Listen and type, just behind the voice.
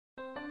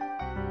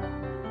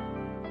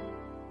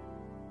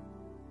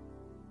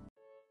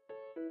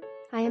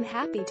I am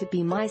happy to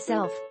be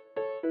myself.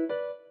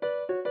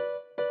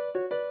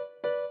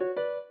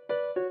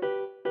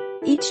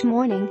 Each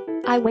morning,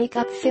 I wake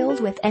up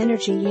filled with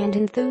energy and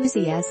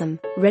enthusiasm,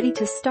 ready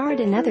to start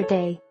another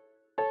day.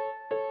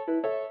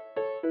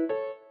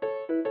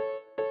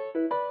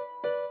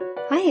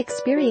 I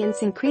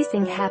experience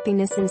increasing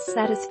happiness and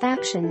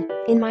satisfaction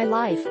in my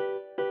life.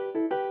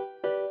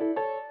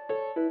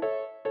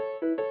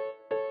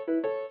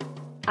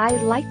 I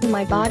lighten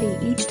my body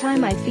each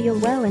time I feel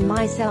well in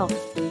myself.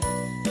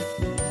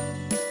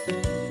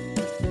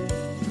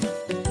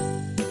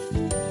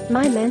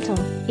 My mental,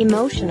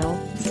 emotional,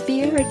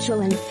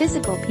 spiritual and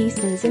physical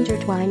pieces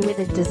intertwine with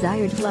a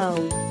desired flow.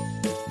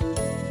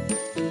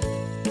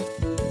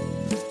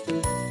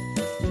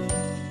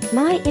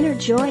 My inner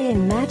joy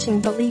and matching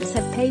beliefs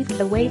have paved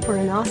the way for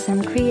an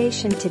awesome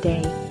creation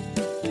today.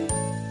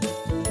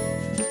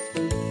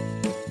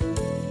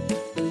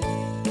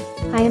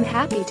 I am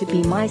happy to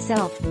be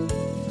myself.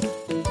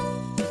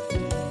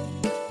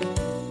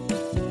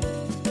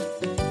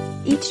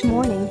 Each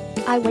morning,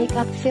 I wake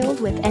up filled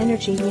with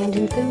energy and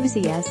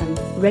enthusiasm,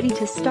 ready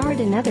to start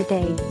another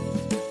day.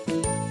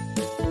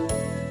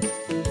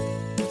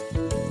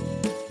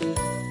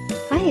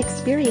 I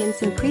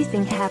experience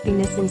increasing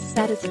happiness and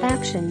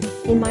satisfaction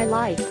in my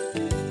life.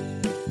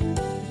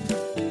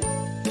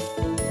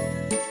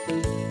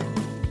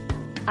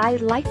 I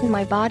lighten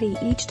my body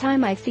each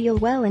time I feel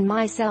well in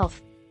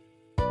myself.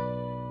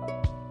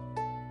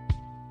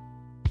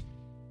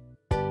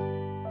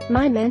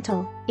 My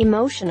mental,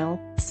 emotional,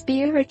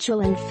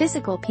 spiritual and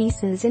physical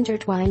pieces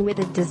intertwine with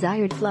a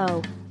desired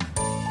flow.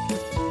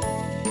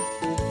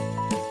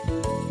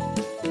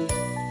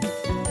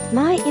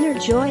 My inner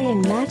joy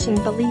and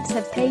matching beliefs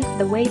have paved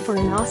the way for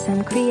an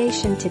awesome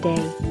creation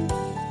today.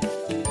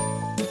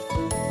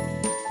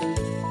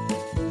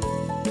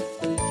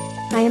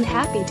 I am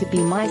happy to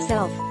be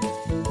myself.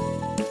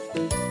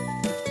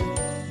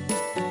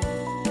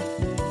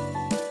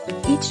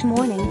 Each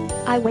morning,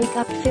 I wake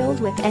up filled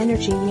with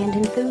energy and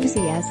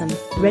enthusiasm,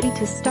 ready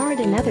to start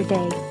another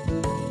day.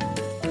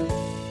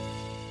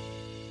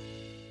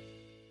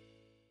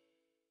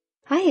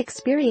 I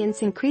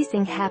experience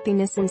increasing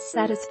happiness and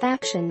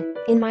satisfaction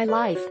in my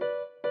life.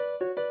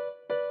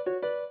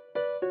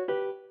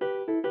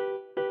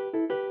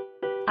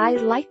 I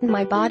lighten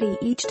my body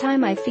each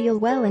time I feel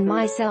well in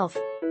myself.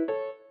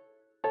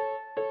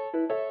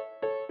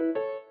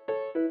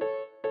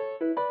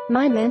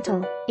 My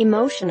mental,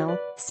 emotional,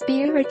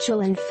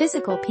 spiritual and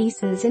physical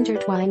pieces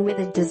intertwine with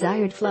a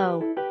desired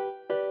flow.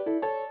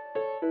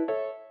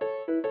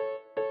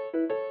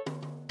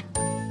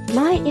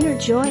 My inner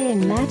joy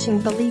and matching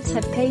beliefs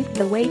have paved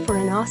the way for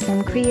an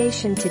awesome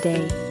creation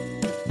today.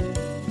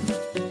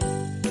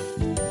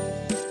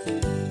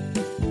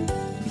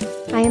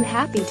 I am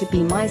happy to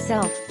be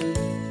myself.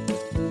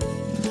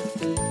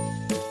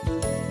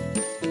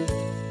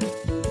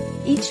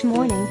 Each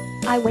morning,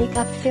 I wake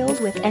up filled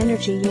with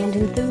energy and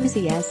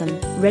enthusiasm,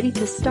 ready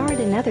to start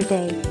another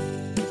day.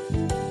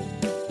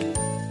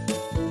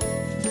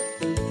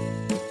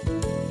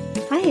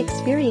 I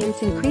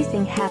experience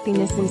increasing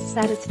happiness and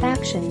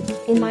satisfaction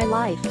in my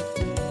life.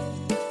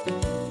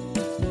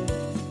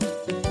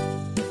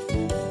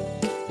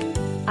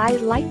 I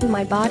lighten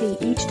my body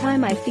each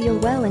time I feel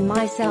well in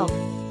myself.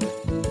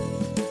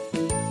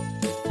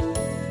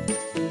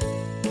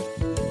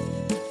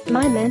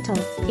 My mental,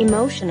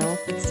 emotional,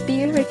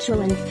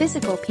 spiritual and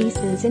physical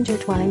pieces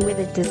intertwine with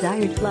a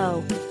desired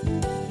flow.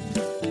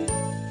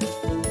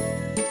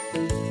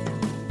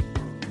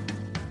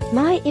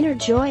 My inner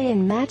joy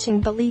and matching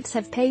beliefs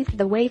have paved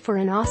the way for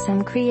an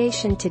awesome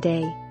creation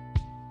today.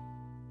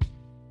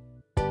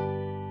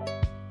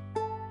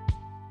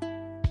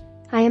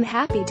 I am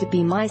happy to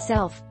be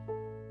myself.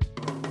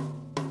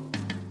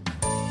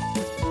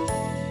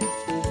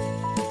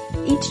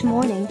 Each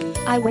morning,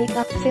 I wake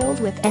up filled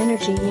with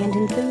energy and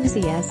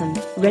enthusiasm,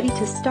 ready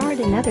to start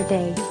another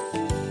day.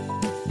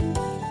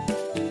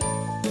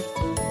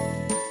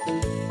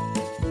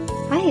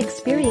 I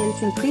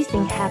experience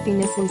increasing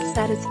happiness and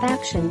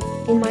satisfaction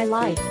in my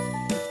life.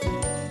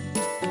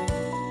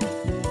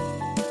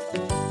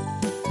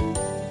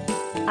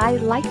 I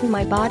lighten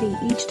my body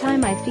each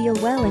time I feel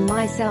well in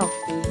myself.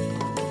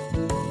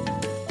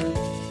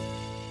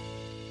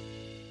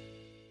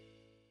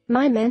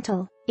 My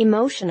mental,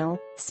 emotional,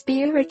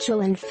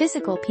 spiritual and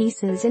physical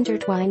pieces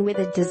intertwine with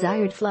a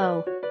desired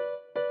flow.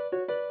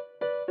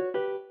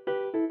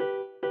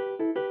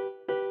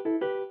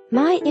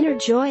 My inner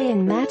joy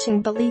and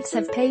matching beliefs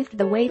have paved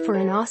the way for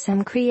an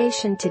awesome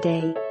creation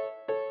today.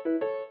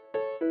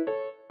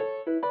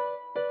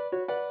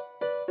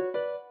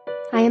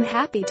 I am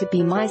happy to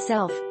be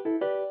myself.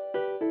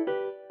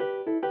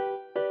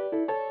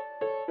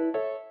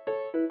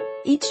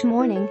 Each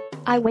morning,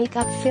 I wake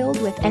up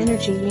filled with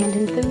energy and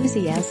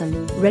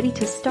enthusiasm, ready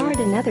to start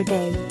another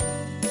day.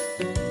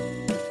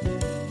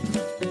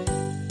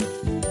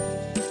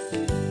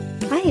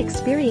 I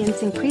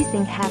experience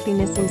increasing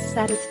happiness and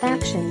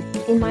satisfaction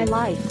in my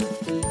life.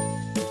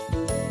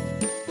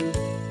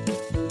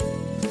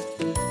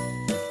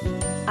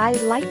 I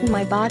lighten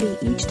my body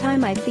each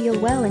time I feel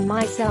well in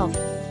myself.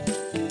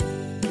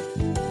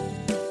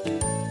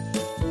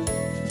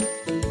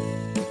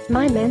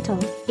 My mental,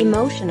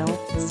 emotional,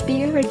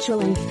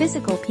 spiritual and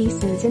physical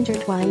pieces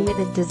intertwine with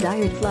a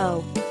desired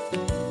flow.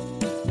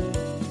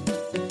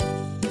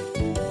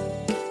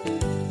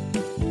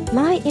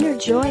 My inner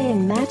joy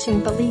and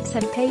matching beliefs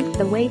have paved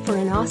the way for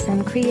an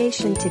awesome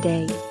creation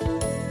today.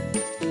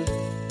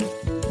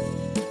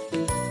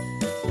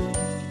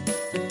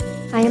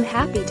 I am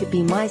happy to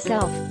be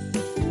myself.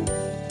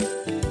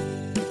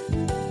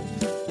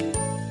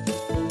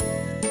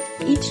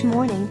 Each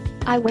morning,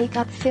 I wake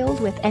up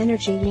filled with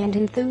energy and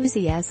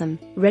enthusiasm,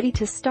 ready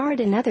to start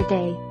another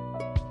day.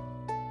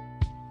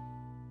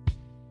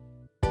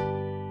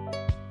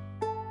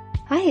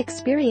 I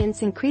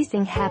experience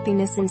increasing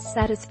happiness and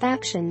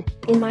satisfaction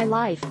in my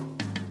life.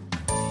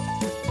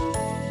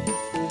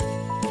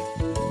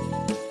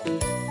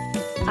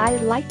 I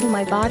lighten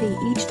my body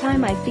each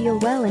time I feel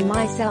well in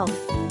myself.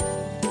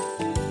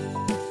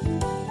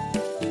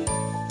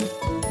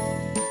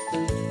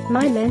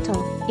 My mental,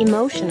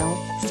 emotional,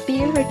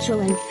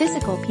 spiritual and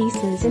physical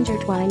pieces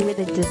intertwine with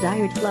a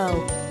desired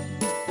flow.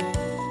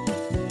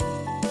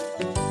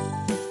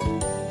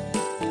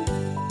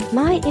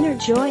 My inner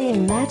joy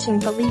and matching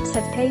beliefs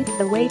have paved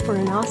the way for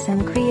an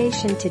awesome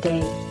creation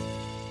today.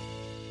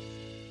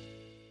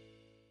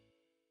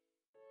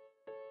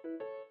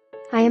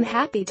 I am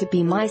happy to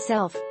be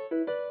myself.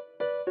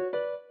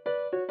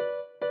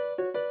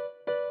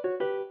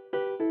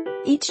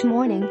 Each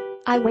morning,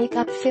 I wake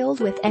up filled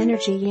with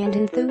energy and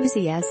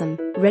enthusiasm,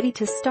 ready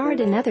to start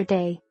another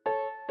day.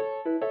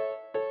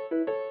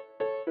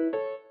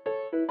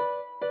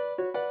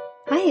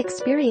 I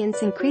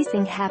experience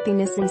increasing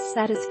happiness and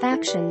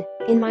satisfaction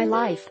in my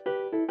life.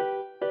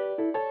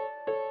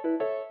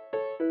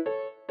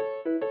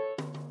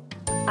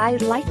 I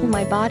lighten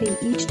my body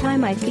each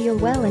time I feel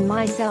well in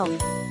myself.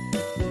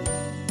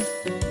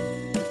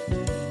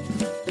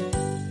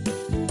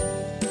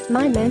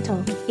 My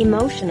mental,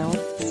 emotional,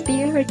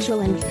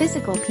 spiritual and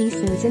physical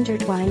pieces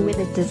intertwine with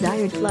a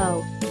desired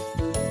flow.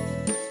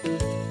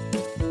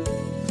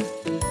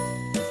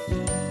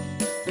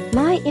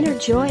 My inner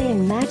joy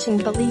and matching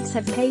beliefs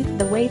have paved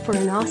the way for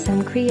an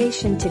awesome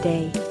creation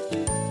today.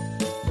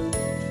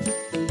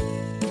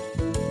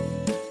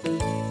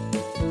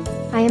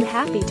 I am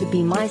happy to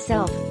be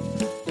myself.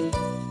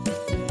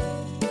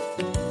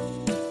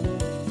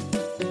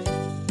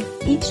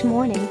 Each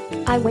morning,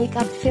 I wake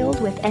up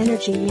filled with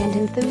energy and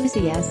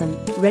enthusiasm,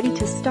 ready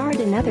to start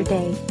another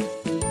day.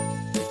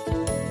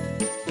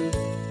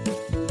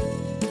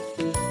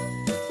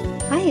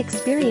 I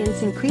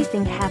experience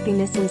increasing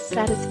happiness and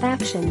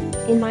satisfaction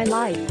in my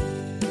life.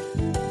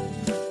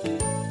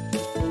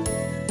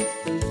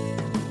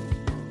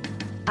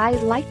 I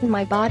lighten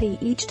my body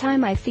each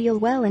time I feel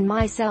well in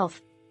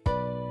myself.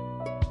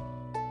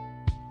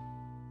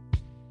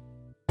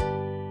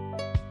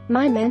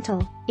 My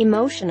mental,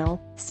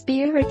 emotional,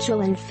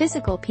 spiritual and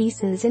physical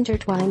pieces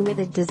intertwine with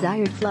a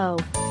desired flow.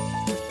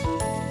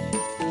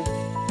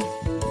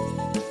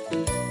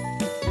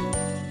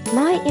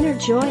 My inner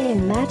joy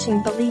and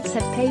matching beliefs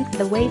have paved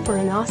the way for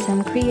an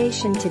awesome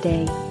creation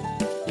today.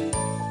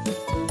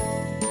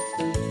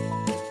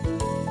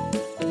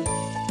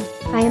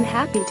 I am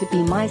happy to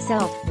be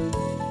myself.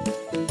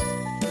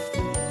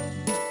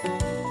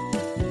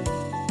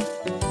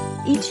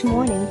 Each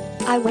morning,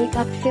 I wake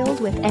up filled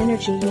with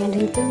energy and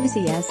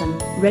enthusiasm,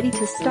 ready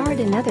to start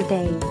another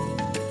day.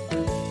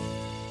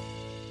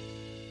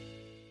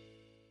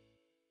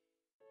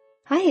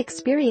 I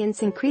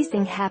experience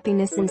increasing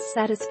happiness and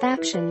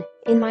satisfaction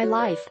in my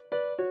life.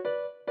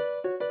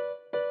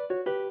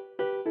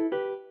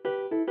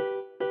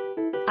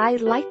 I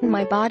lighten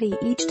my body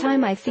each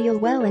time I feel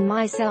well in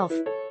myself.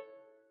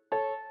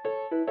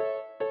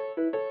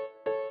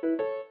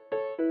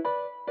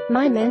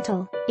 My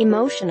mental,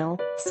 emotional,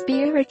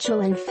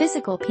 spiritual and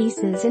physical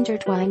pieces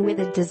intertwine with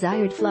a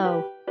desired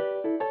flow.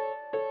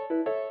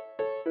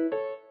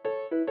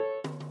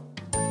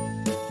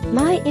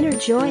 My inner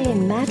joy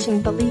and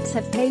matching beliefs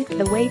have paved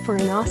the way for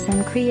an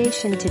awesome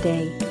creation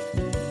today.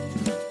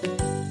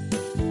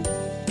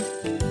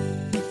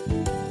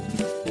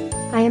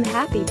 I am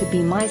happy to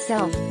be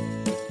myself.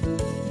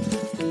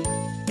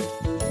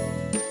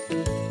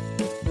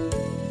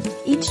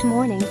 Each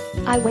morning,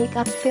 I wake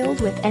up filled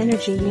with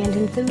energy and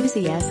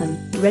enthusiasm,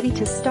 ready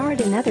to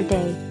start another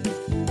day.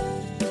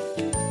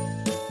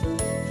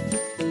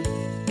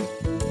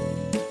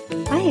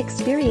 I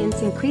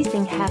experience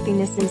increasing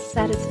happiness and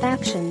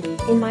satisfaction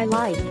in my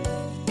life.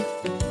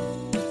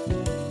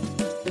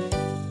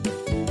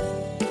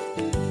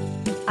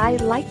 I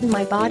lighten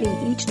my body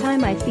each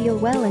time I feel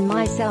well in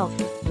myself.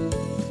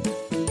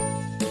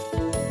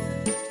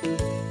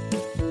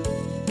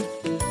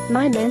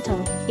 My mental,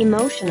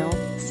 emotional,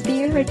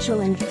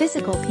 spiritual and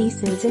physical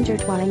pieces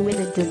intertwine with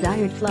a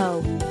desired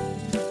flow.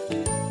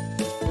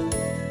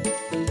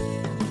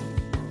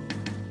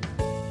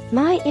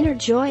 My inner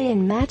joy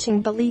and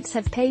matching beliefs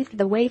have paved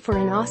the way for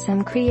an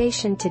awesome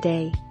creation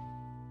today.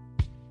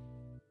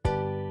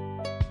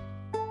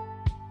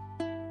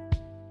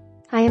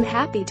 I am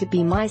happy to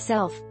be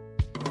myself.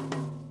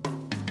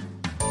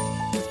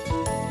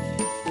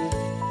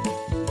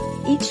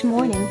 Each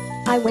morning,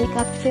 I wake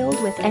up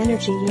filled with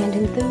energy and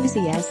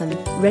enthusiasm,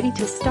 ready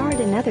to start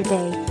another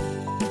day.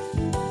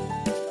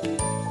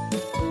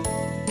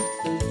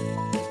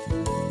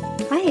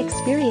 I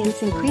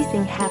experience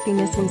increasing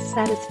happiness and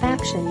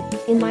satisfaction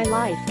in my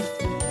life.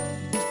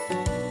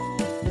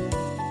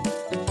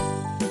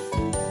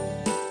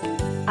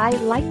 I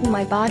lighten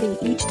my body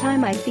each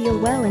time I feel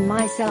well in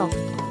myself.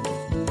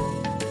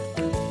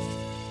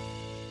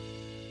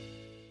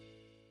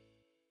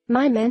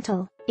 My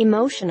mental,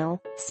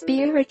 emotional,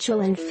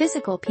 spiritual and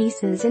physical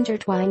pieces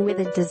intertwine with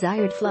a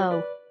desired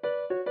flow.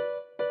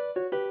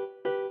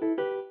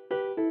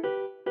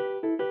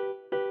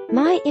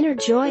 My inner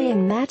joy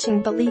and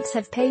matching beliefs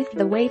have paved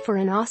the way for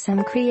an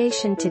awesome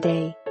creation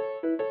today.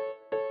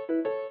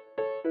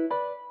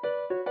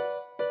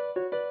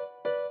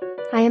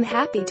 I am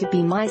happy to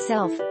be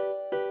myself.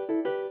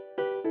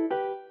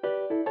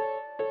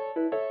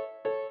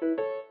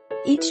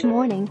 Each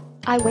morning,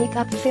 I wake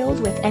up filled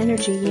with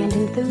energy and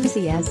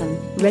enthusiasm,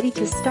 ready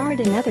to start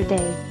another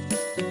day.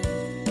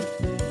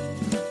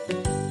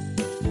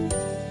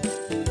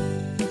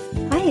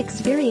 I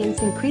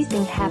experience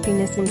increasing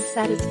happiness and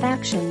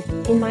satisfaction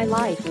in my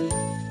life.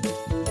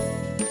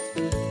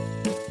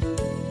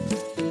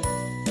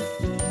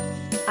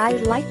 I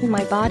lighten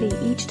my body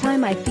each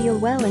time I feel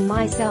well in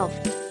myself.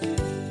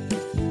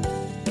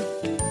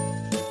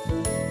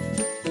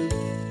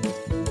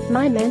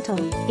 My mental,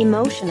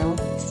 emotional,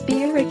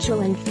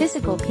 spiritual and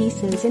physical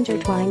pieces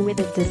intertwine with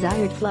a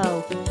desired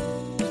flow.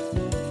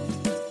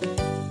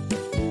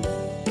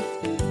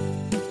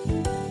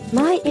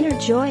 My inner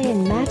joy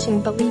and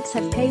matching beliefs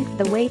have paved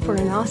the way for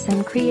an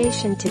awesome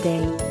creation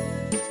today.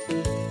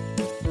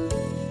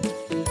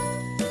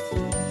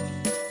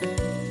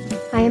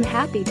 I am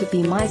happy to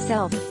be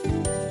myself.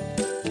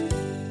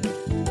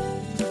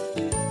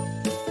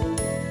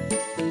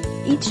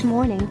 Each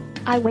morning,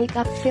 I wake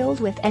up filled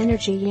with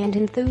energy and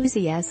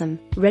enthusiasm,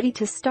 ready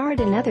to start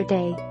another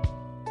day.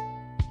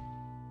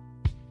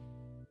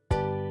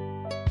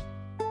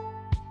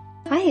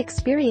 I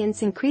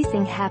experience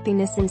increasing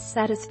happiness and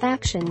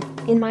satisfaction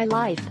in my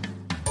life.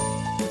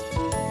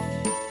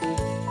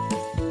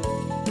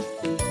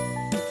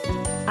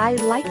 I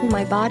lighten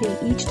my body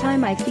each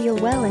time I feel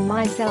well in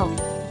myself.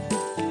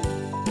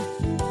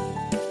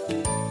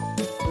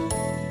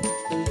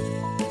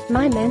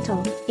 My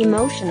mental,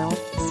 emotional,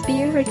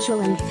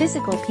 spiritual and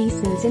physical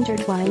pieces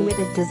intertwine with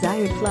a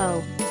desired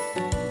flow.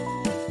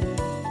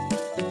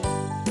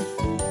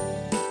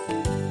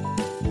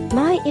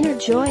 My inner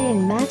joy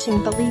and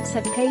matching beliefs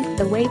have paved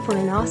the way for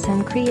an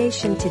awesome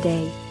creation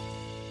today.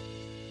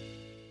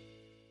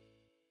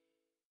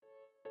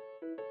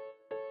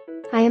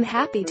 I am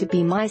happy to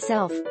be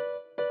myself.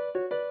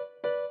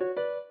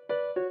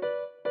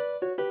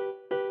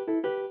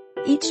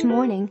 Each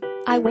morning,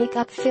 I wake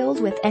up filled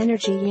with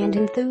energy and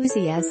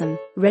enthusiasm,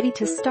 ready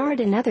to start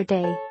another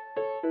day.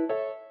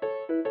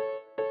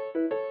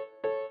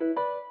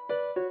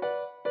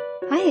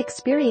 I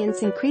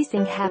experience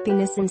increasing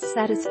happiness and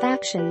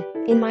satisfaction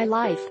in my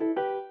life.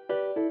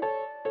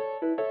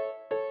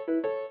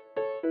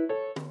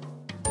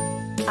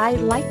 I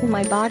lighten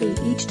my body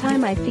each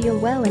time I feel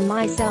well in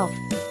myself.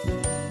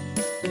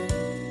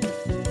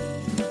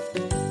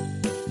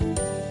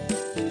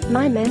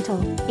 My mental,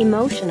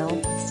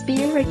 emotional,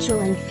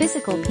 spiritual and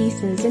physical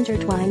pieces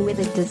intertwine with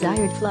a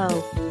desired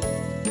flow.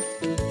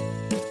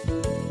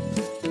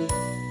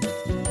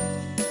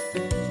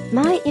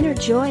 My inner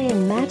joy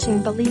and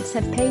matching beliefs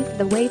have paved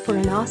the way for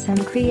an awesome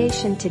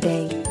creation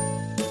today.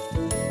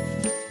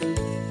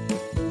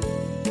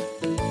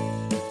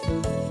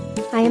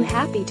 I am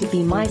happy to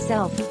be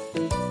myself.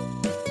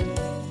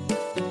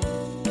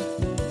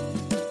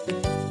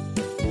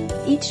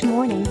 Each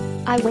morning,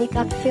 I wake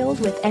up filled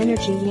with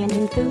energy and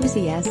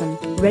enthusiasm,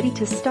 ready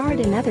to start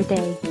another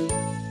day.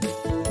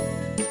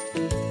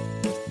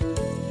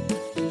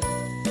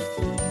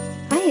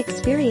 I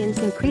experience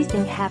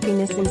increasing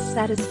happiness and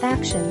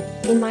satisfaction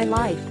in my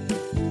life.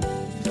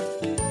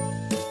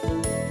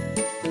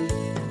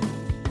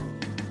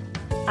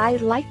 I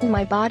lighten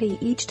my body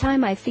each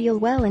time I feel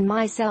well in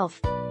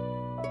myself.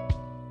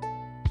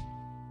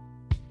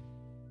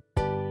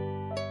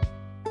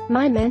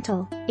 My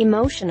mental,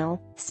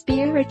 emotional,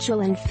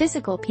 spiritual and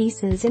physical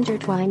pieces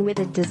intertwine with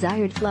a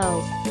desired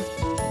flow.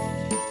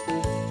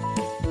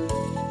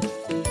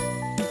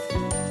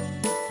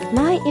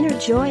 My inner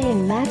joy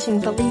and matching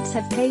beliefs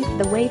have paved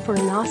the way for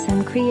an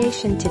awesome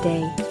creation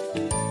today.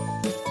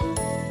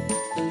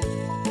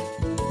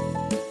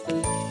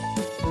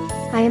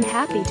 I am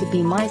happy to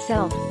be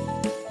myself.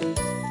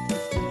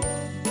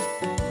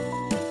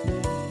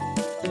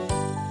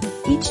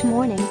 Each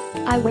morning,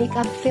 I wake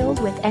up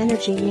filled with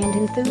energy and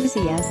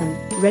enthusiasm,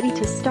 ready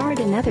to start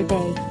another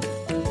day.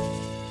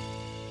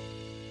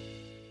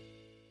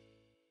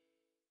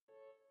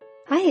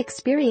 I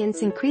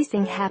experience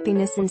increasing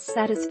happiness and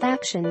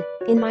satisfaction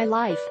in my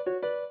life.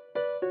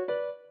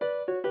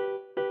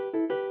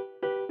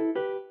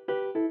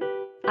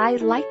 I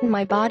lighten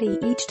my body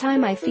each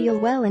time I feel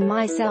well in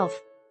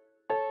myself.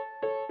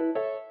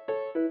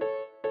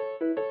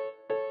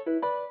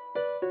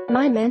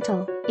 My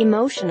mental,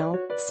 emotional,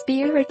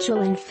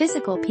 spiritual and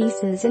physical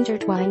pieces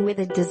intertwine with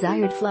a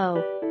desired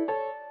flow.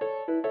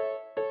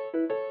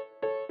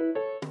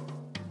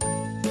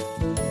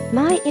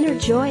 My inner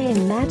joy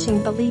and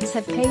matching beliefs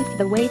have paved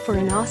the way for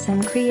an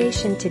awesome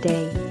creation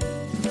today.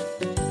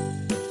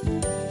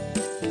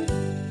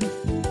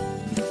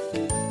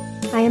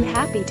 I am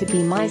happy to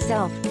be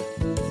myself.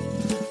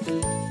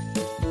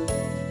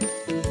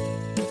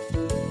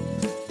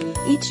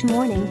 Each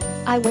morning,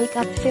 I wake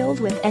up filled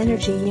with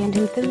energy and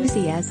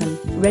enthusiasm,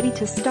 ready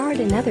to start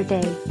another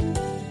day.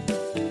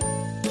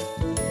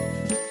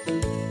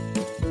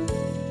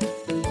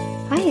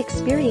 I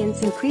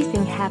experience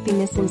increasing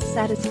happiness and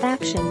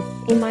satisfaction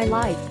in my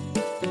life.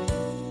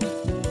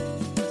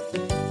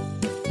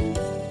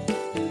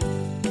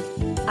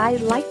 I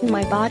lighten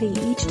my body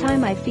each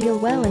time I feel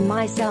well in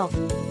myself.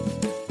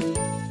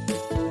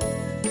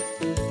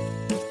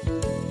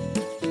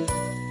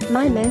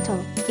 My mental,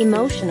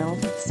 emotional,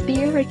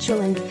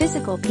 spiritual and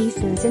physical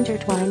pieces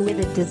intertwine with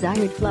a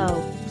desired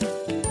flow.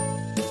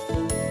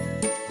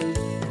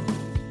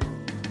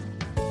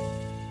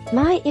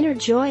 My inner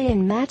joy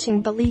and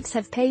matching beliefs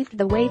have paved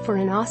the way for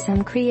an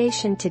awesome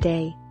creation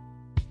today.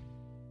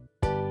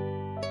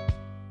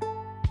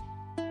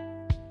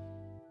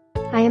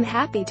 I am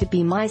happy to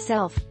be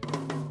myself.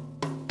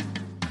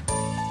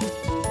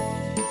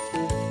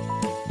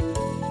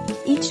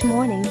 Each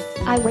morning,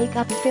 I wake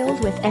up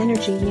filled with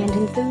energy and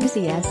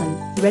enthusiasm,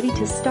 ready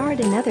to start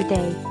another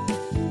day.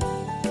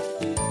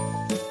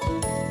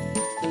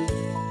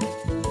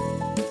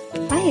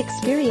 I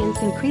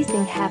experience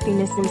increasing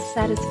happiness and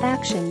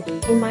satisfaction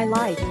in my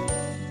life.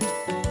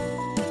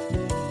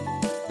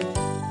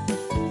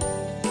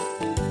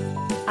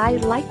 I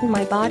lighten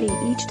my body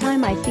each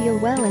time I feel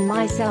well in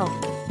myself.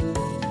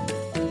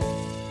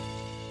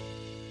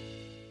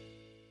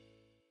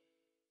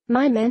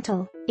 My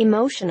mental,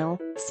 emotional,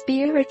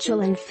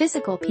 spiritual and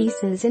physical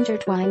pieces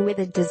intertwine with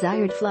a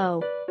desired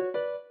flow.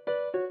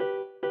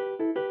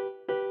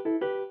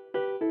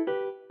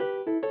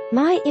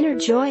 My inner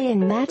joy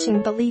and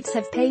matching beliefs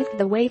have paved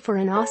the way for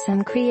an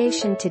awesome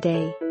creation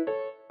today.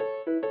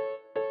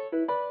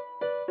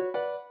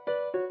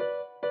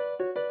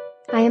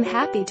 I am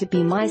happy to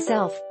be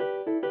myself.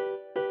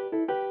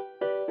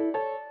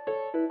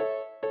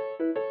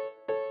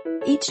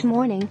 Each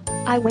morning,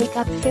 I wake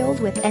up filled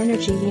with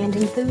energy and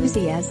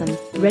enthusiasm,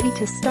 ready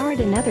to start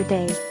another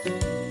day.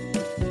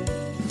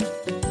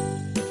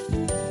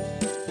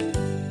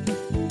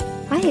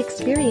 I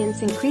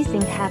experience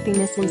increasing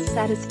happiness and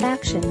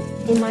satisfaction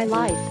in my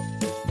life.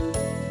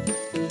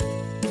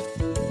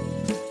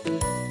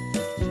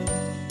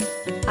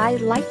 I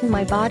lighten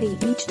my body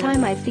each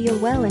time I feel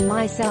well in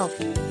myself.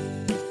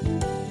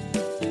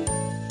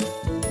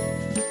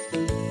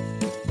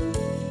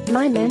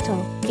 My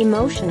mental,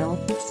 emotional,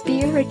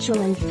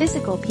 spiritual and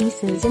physical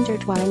pieces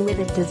intertwine with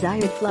a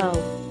desired flow.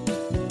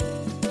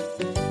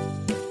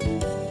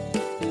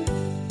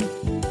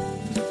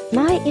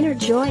 My inner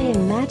joy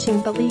and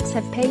matching beliefs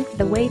have paved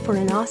the way for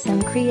an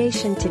awesome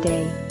creation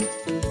today.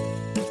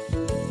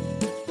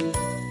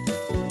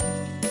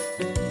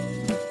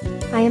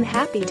 I am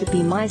happy to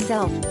be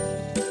myself.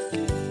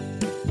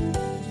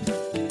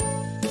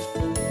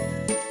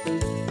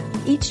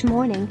 Each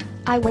morning,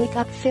 I wake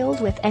up filled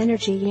with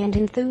energy and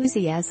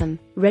enthusiasm,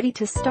 ready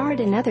to start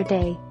another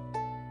day.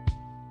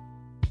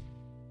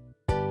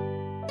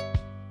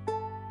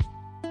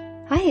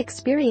 I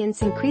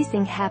experience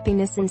increasing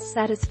happiness and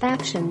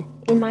satisfaction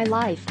in my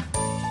life.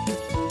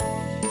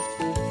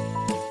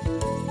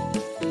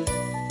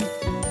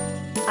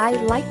 I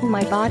lighten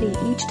my body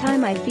each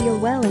time I feel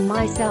well in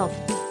myself.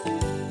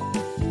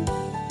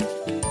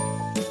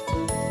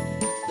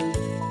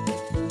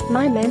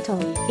 My mental,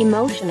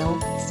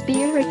 emotional,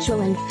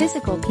 spiritual and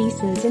physical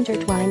pieces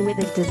intertwine with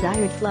a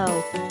desired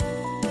flow.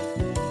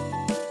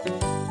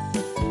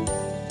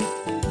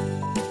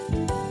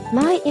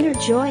 My inner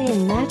joy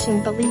and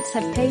matching beliefs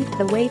have paved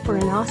the way for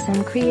an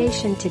awesome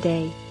creation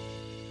today.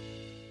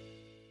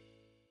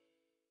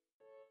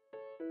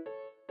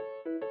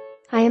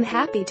 I am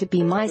happy to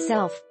be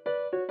myself.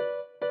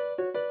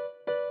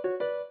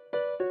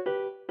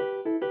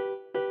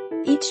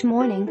 Each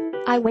morning,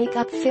 I wake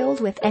up filled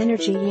with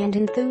energy and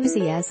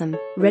enthusiasm,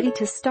 ready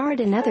to start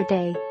another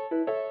day.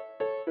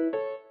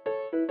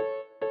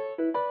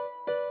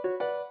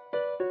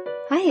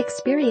 I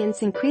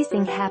experience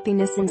increasing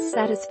happiness and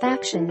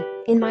satisfaction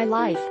in my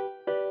life.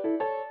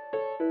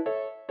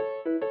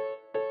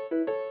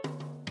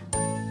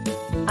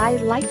 I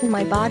lighten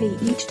my body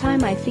each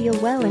time I feel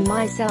well in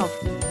myself.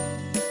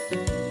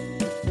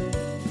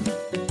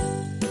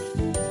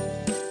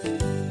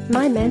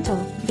 My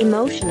mental,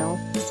 emotional,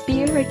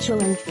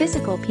 spiritual and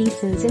physical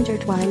pieces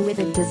intertwine with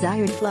a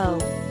desired flow.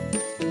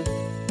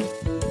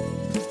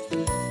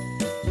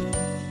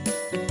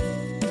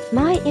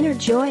 My inner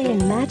joy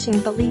and matching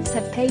beliefs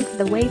have paved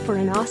the way for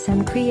an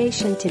awesome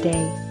creation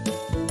today.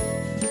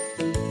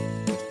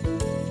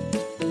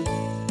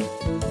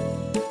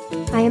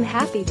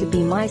 happy to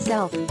be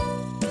myself.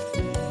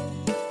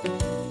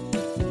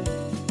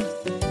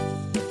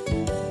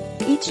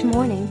 Each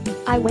morning,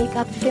 I wake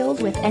up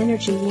filled with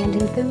energy and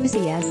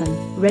enthusiasm,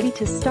 ready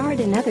to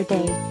start another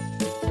day.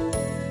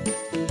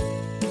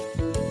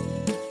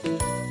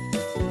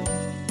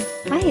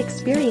 I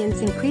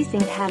experience increasing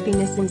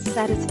happiness and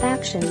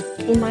satisfaction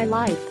in my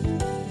life.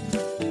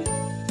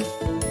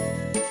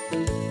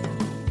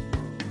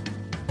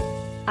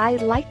 I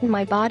lighten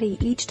my body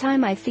each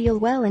time I feel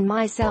well in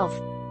myself.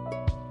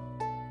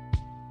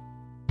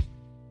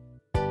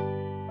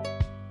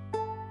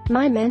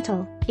 My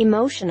mental,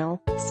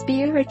 emotional,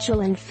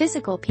 spiritual and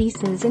physical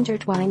pieces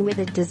intertwine with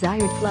a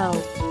desired flow.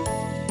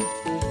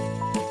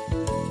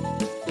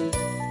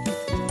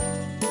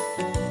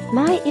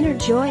 My inner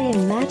joy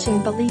and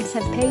matching beliefs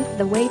have paved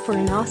the way for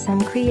an awesome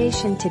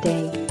creation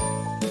today.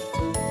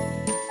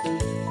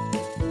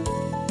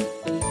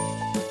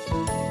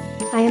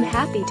 I am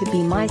happy to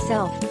be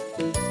myself.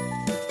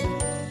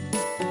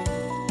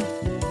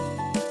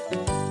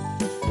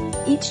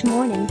 Each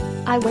morning,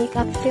 I wake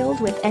up filled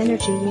with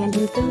energy and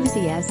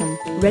enthusiasm,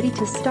 ready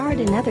to start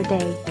another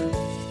day.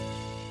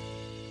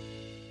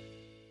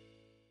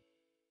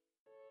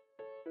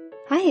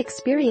 I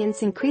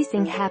experience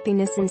increasing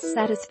happiness and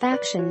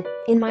satisfaction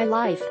in my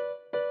life.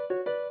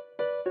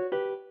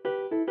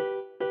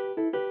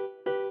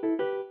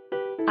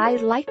 I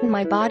lighten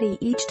my body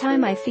each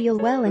time I feel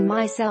well in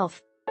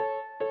myself.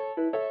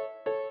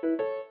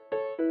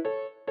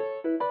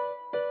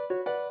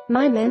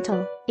 My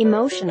mental,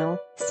 emotional,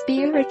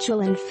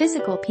 spiritual and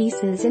physical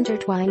pieces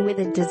intertwine with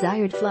a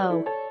desired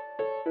flow.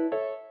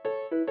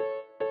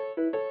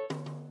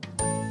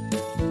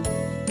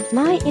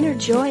 My inner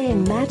joy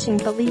and matching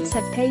beliefs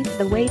have paved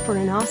the way for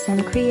an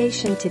awesome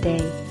creation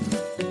today.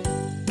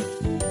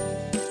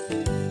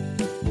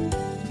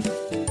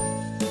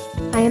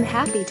 I am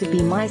happy to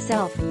be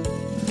myself.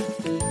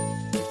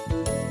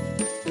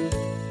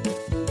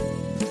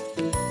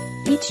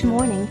 Each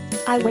morning,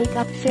 I wake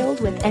up filled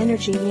with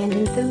energy and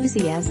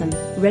enthusiasm,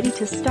 ready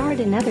to start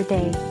another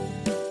day.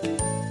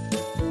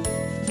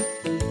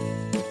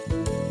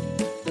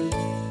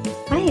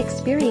 I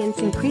experience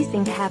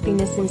increasing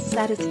happiness and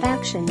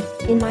satisfaction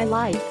in my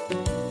life.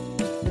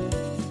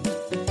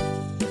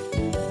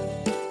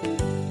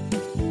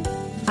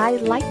 I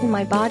lighten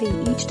my body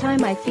each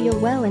time I feel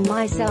well in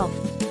myself.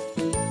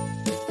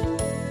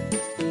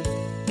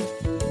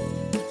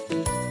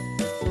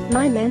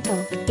 My mental,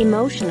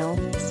 emotional,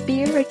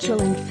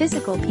 spiritual and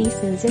physical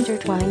pieces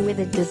intertwine with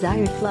a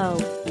desired flow.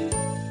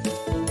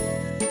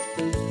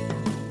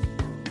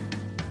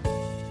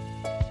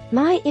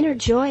 My inner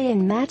joy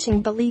and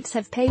matching beliefs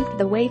have paved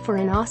the way for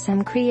an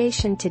awesome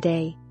creation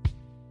today.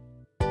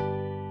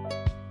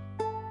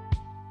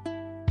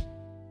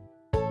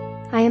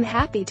 I am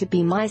happy to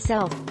be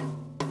myself.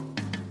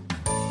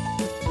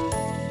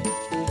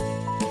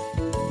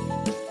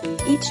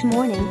 Each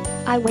morning,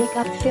 I wake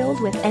up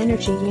filled with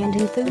energy and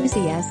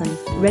enthusiasm,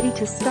 ready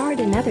to start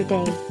another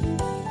day.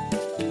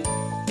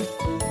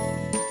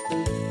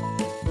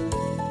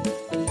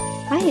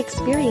 I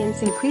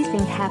experience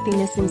increasing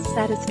happiness and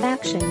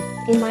satisfaction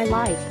in my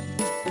life.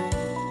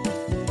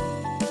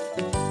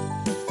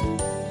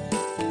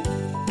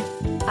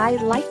 I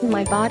lighten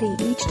my body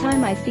each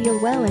time I feel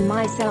well in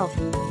myself.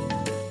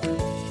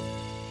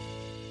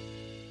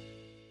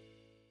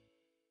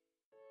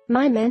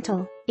 My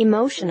mental,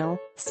 emotional,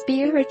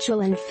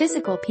 spiritual and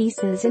physical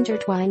pieces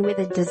intertwine with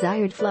a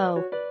desired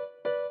flow.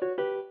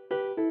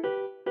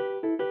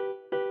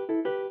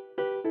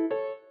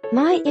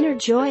 My inner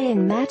joy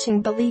and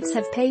matching beliefs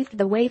have paved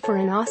the way for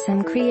an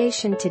awesome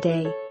creation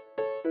today.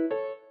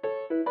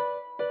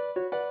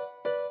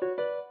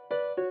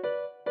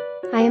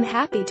 I am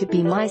happy to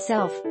be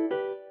myself.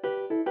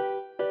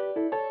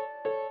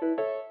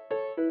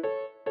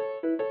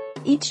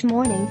 Each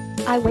morning,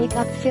 I wake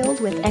up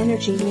filled with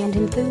energy and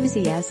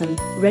enthusiasm,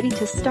 ready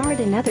to start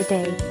another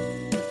day.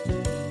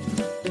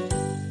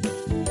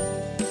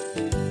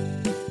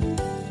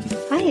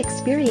 I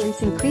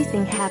experience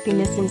increasing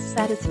happiness and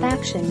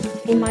satisfaction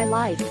in my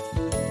life.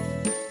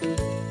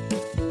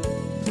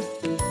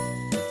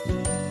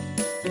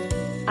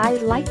 I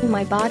lighten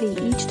my body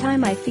each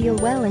time I feel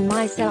well in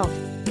myself.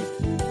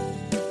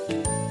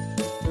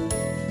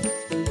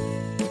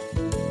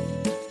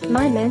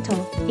 My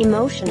mental,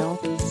 emotional,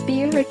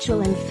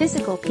 spiritual and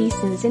physical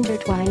pieces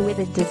intertwine with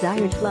a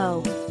desired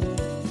flow.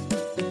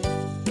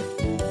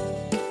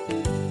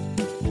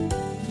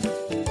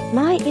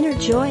 My inner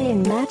joy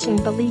and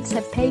matching beliefs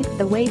have paved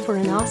the way for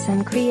an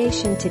awesome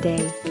creation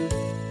today.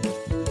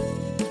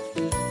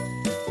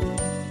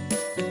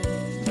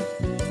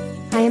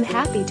 I am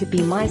happy to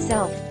be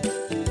myself.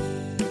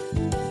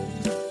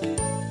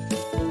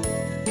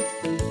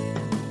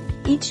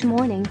 Each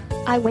morning,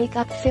 I wake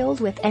up filled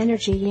with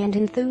energy and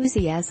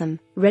enthusiasm,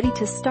 ready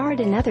to start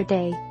another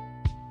day.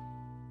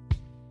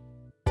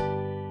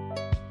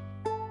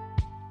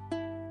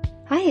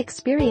 I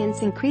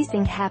experience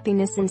increasing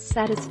happiness and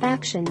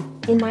satisfaction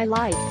in my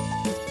life.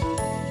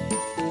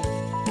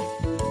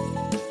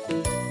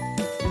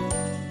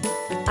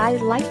 I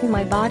lighten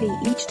my body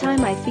each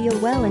time I feel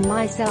well in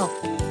myself.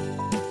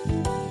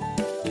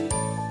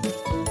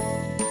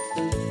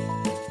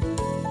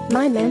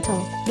 My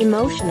mental,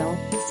 emotional,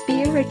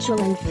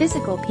 spiritual and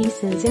physical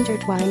pieces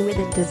intertwine with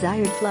a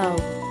desired flow.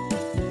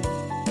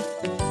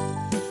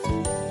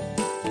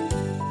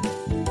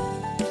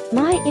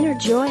 My inner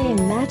joy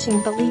and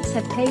matching beliefs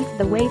have paved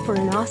the way for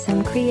an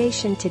awesome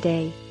creation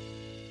today.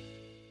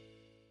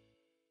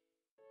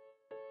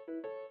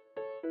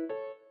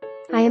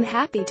 I am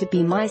happy to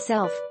be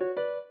myself.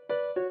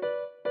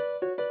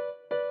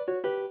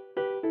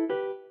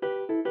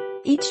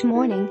 Each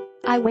morning,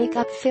 I wake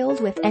up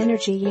filled with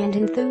energy and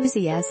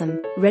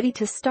enthusiasm, ready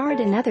to start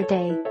another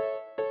day.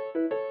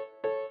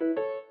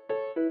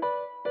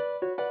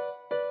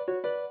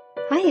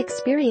 I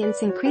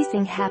experience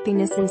increasing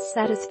happiness and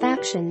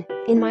satisfaction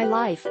in my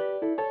life.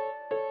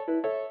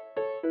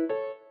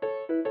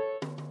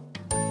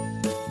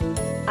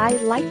 I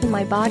lighten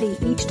my body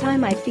each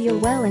time I feel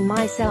well in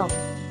myself.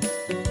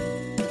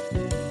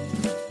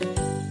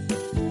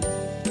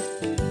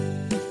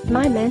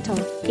 My mental,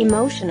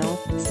 emotional,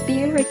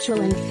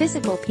 spiritual and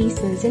physical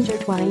pieces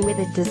intertwine with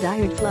a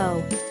desired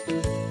flow.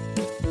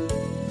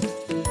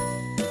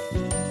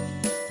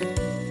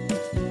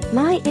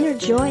 My inner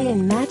joy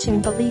and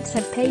matching beliefs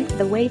have paved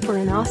the way for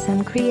an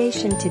awesome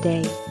creation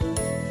today.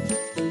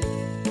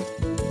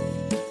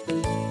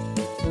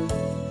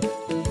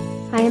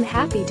 I am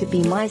happy to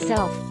be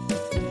myself.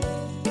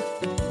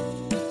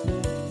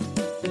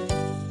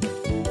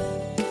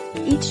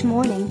 Each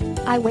morning,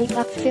 I wake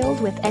up filled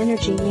with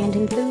energy and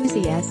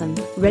enthusiasm,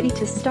 ready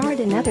to start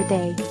another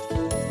day.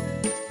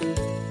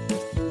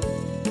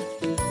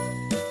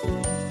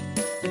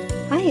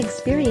 I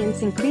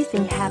experience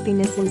increasing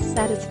happiness and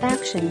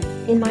satisfaction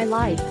in my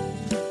life.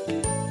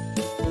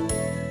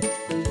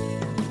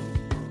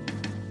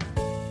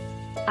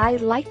 I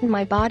lighten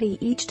my body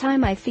each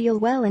time I feel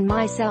well in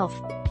myself.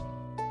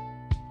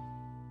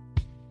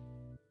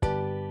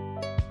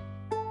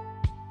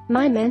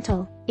 My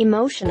mental,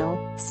 emotional,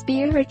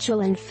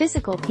 spiritual and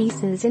physical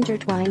pieces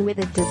intertwine with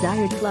a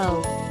desired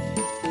flow.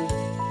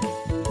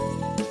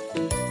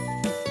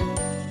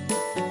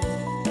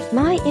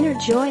 My inner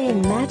joy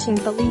and matching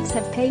beliefs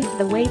have paved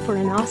the way for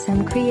an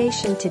awesome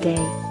creation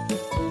today.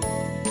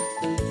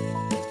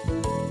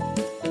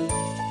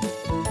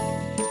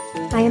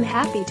 I am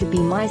happy to be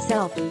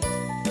myself.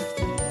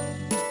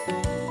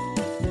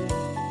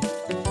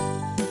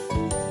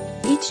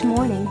 Each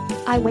morning,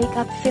 I wake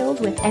up filled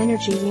with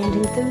energy and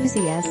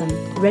enthusiasm,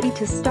 ready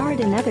to start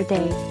another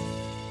day.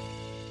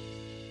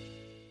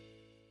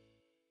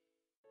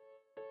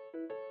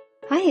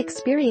 I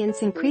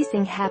experience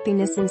increasing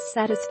happiness and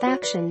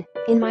satisfaction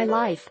in my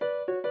life.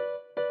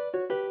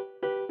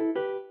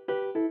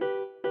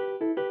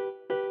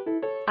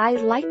 I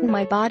lighten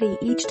my body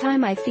each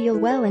time I feel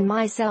well in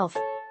myself.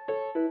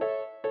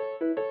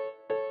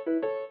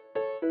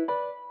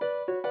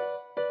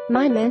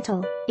 My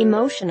mental,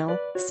 emotional,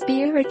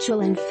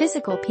 spiritual and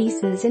physical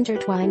pieces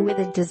intertwine with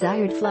a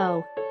desired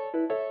flow.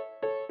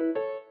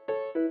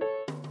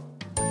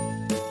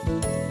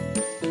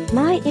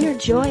 My inner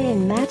joy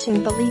and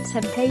matching beliefs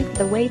have paved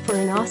the way for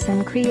an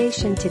awesome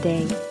creation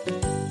today.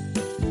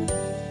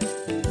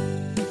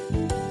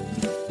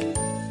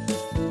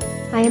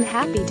 I am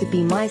happy to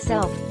be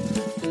myself.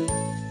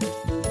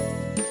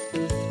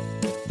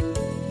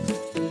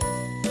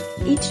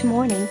 Each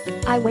morning,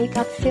 I wake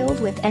up filled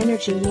with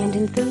energy and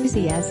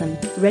enthusiasm,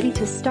 ready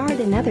to start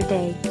another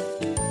day.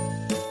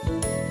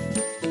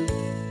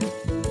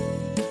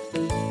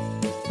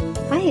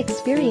 I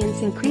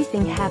experience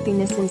increasing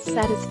happiness and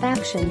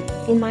satisfaction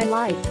in my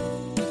life.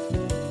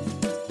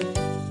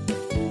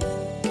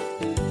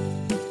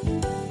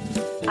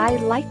 I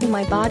lighten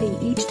my body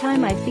each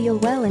time I feel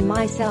well in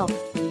myself.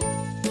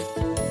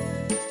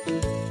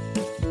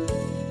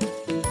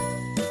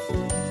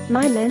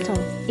 My mental,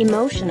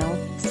 emotional,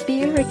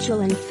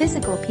 spiritual and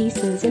physical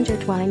pieces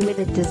intertwine with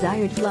a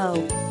desired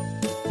flow.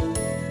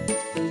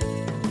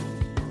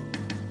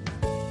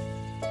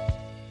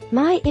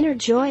 My inner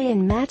joy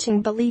and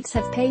matching beliefs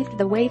have paved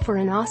the way for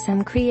an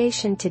awesome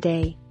creation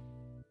today.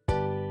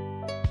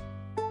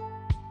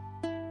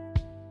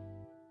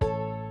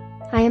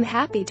 I am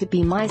happy to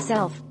be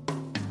myself.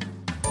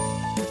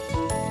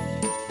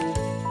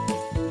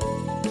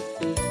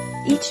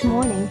 Each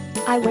morning,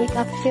 I wake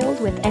up filled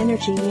with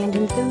energy and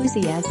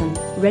enthusiasm,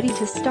 ready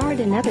to start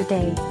another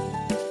day.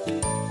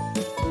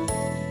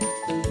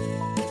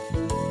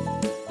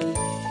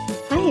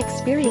 I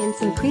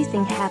experience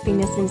increasing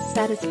happiness and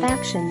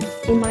satisfaction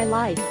in my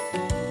life.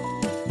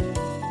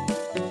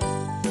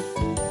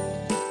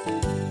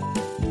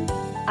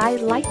 I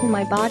lighten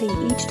my body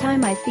each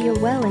time I feel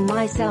well in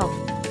myself.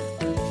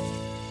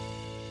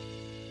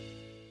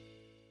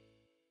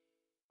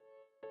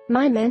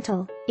 My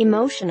mental,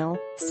 emotional,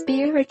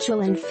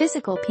 spiritual and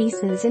physical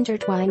pieces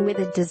intertwine with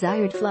a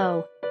desired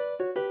flow.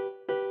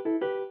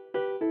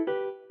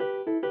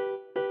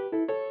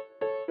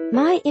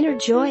 My inner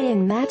joy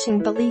and matching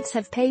beliefs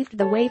have paved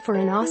the way for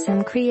an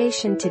awesome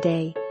creation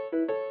today.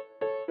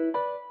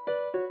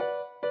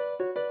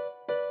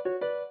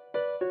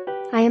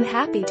 I am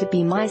happy to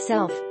be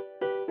myself.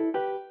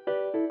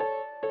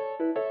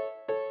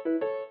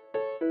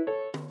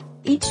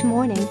 Each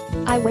morning,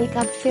 I wake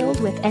up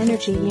filled with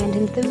energy and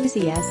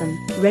enthusiasm,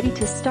 ready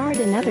to start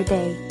another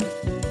day.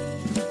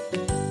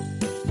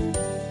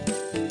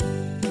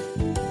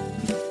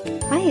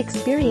 I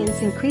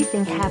experience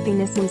increasing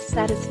happiness and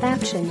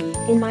satisfaction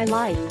in my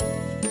life.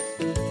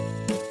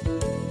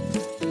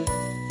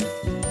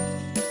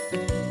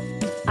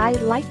 I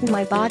lighten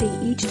my body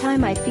each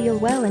time I feel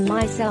well in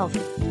myself.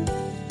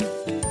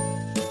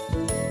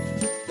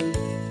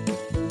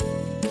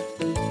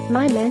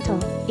 My mental,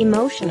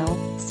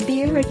 emotional,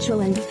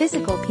 spiritual and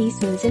physical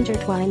pieces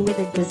intertwine with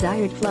a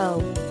desired flow.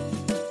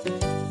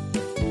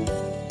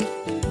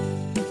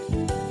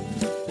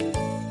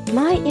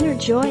 My inner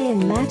joy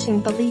and matching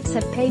beliefs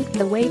have paved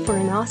the way for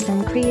an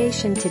awesome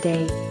creation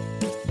today.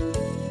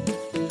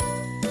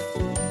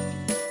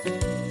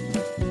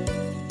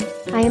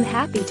 I am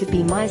happy to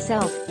be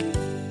myself.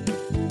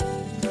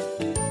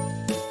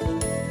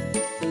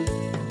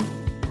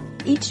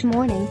 Each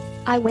morning,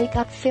 I wake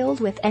up filled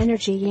with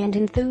energy and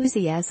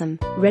enthusiasm,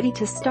 ready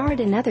to start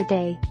another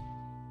day.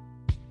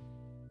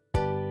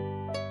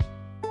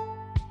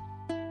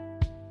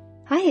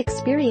 I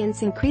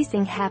experience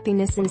increasing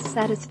happiness and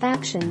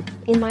satisfaction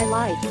in my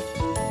life.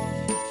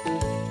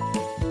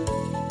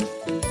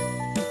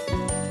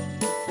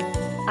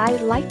 I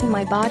lighten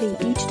my body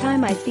each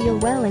time I feel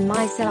well in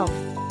myself.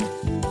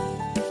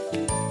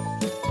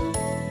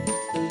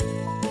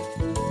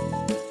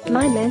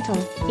 My mental,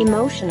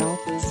 emotional,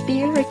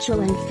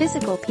 spiritual and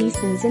physical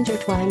pieces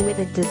intertwine with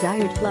a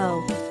desired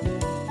flow.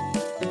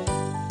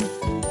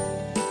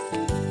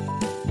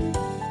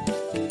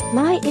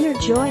 My inner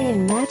joy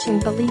and matching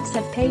beliefs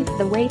have paved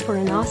the way for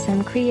an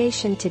awesome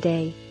creation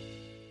today.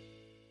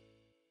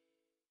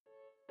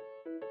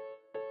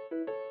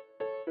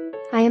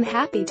 I am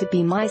happy to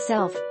be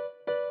myself.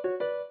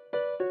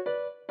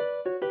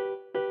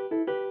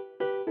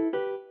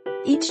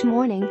 Each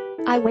morning,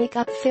 I wake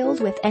up filled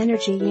with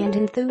energy and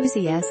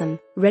enthusiasm,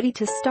 ready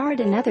to start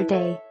another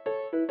day.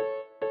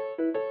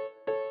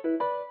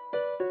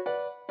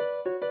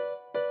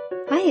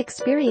 I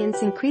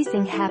experience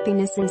increasing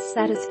happiness and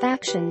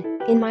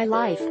satisfaction in my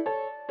life.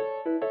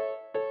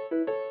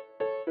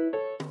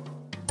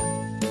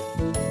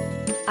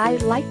 I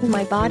lighten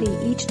my body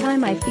each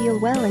time I feel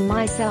well in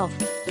myself.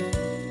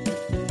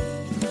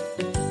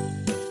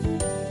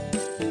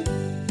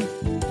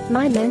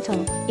 My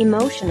mental,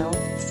 emotional,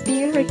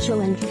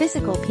 spiritual and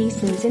physical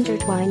pieces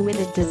intertwine with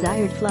a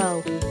desired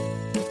flow.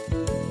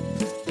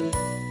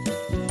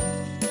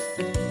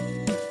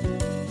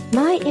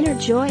 My inner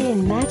joy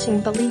and matching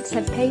beliefs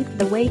have paved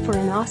the way for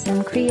an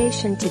awesome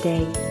creation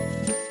today.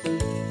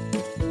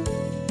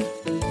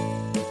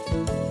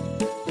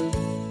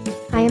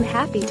 I am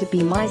happy to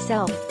be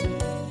myself.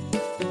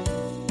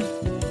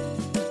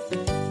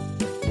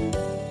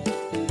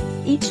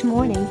 Each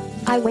morning,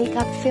 I wake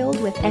up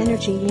filled with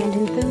energy and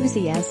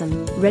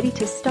enthusiasm, ready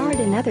to start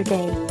another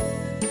day.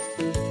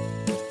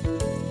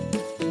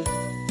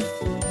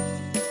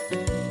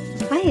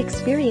 I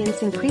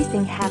experience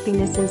increasing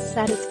happiness and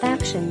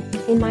satisfaction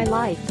in my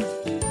life.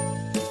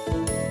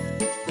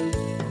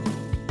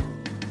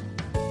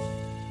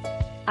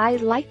 I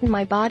lighten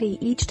my body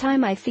each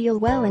time I feel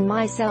well in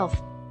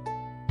myself.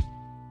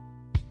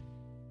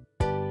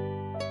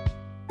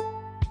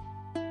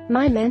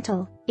 My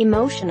mental,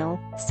 emotional,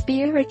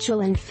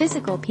 spiritual and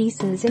physical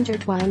pieces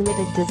intertwine with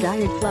a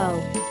desired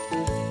flow.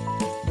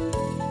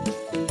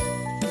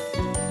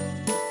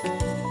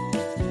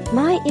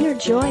 My inner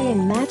joy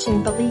and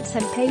matching beliefs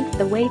have paved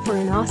the way for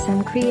an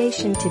awesome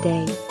creation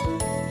today.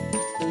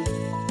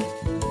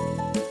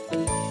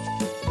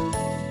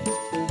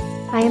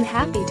 I am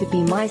happy to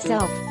be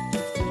myself.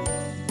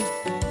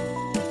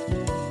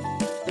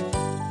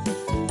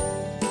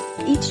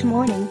 Each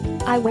morning,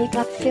 I wake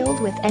up filled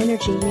with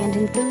energy and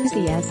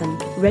enthusiasm,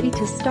 ready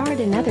to start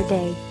another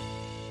day.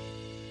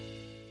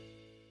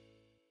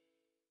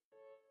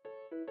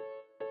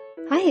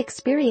 I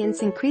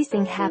experience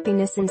increasing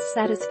happiness and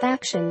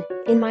satisfaction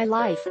in my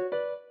life.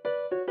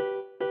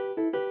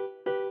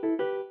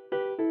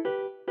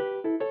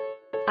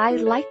 I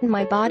lighten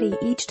my body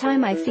each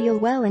time I feel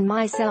well in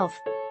myself.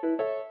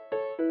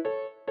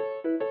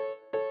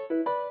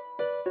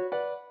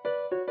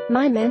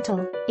 My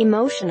mental,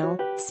 emotional,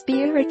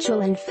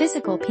 spiritual and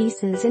physical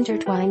pieces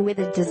intertwine with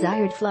a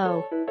desired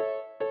flow.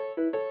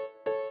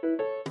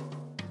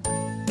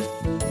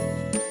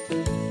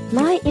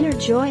 My inner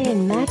joy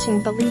and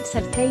matching beliefs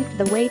have paved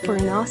the way for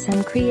an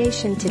awesome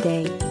creation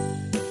today.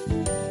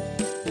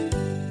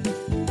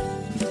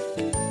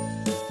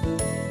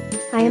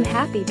 I am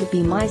happy to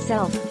be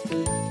myself.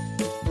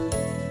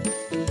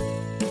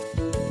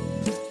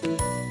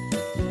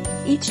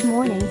 Each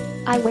morning,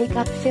 I wake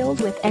up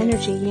filled with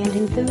energy and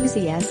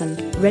enthusiasm,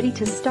 ready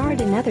to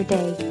start another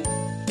day.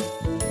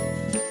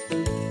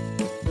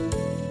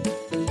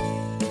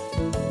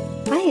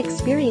 I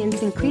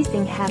experience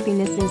increasing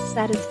happiness and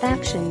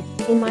satisfaction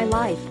in my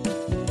life.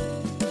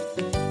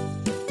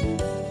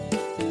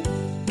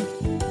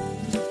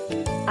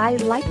 I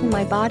lighten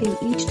my body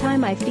each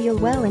time I feel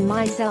well in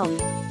myself.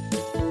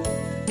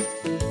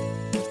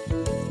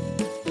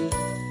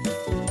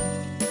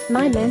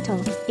 My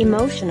mental,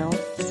 emotional,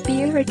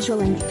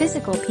 spiritual and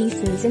physical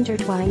pieces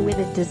intertwine with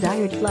a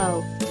desired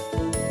flow.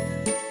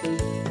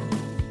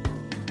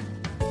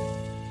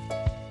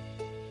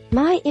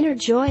 My inner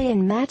joy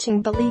and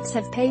matching beliefs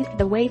have paved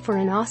the way for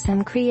an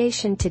awesome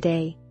creation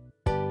today.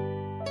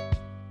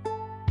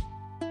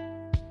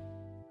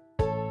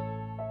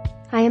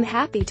 I am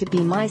happy to be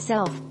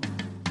myself.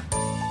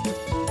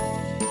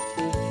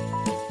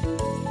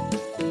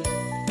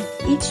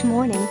 Each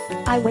morning,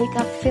 I wake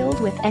up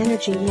filled with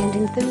energy and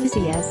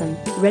enthusiasm,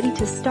 ready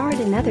to start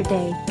another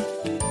day.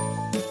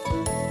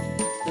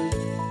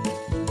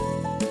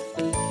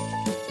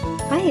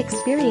 I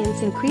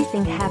experience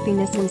increasing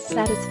happiness and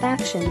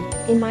satisfaction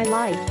in my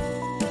life.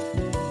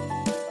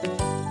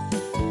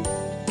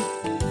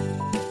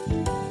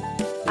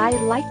 I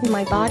lighten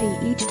my body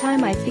each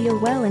time I feel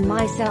well in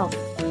myself.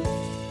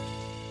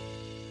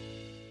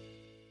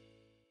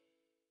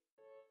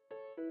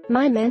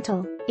 My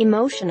mental,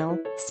 emotional,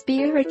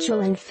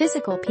 spiritual and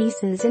physical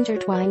pieces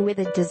intertwine with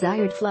a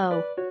desired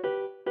flow.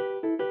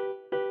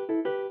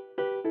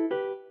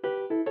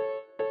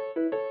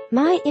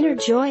 My inner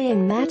joy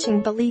and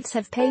matching beliefs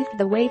have paved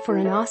the way for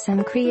an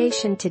awesome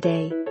creation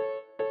today.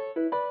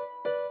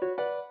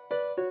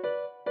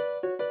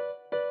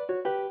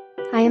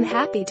 I am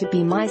happy to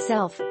be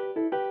myself.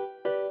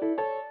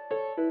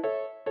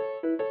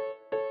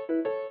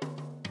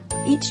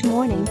 Each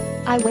morning,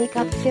 I wake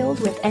up filled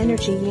with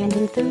energy and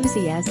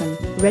enthusiasm,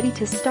 ready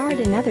to start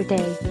another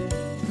day.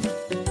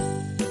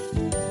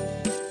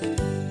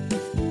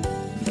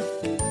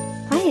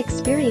 I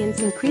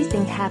experience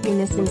increasing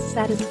happiness and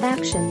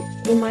satisfaction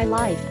in my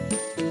life.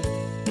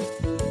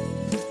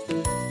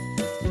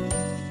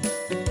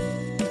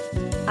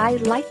 I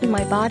lighten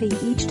my body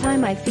each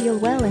time I feel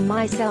well in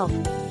myself.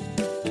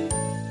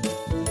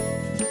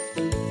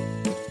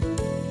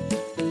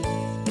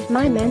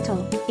 My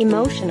mental,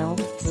 emotional,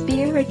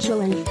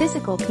 spiritual and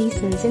physical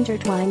pieces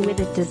intertwine with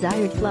a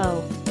desired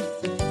flow.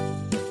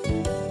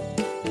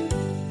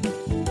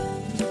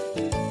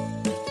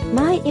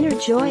 My inner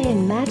joy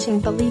and matching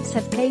beliefs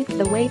have paved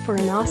the way for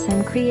an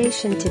awesome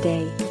creation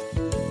today.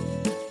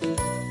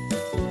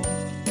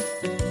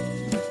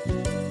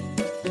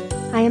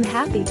 I am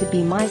happy to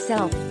be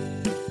myself.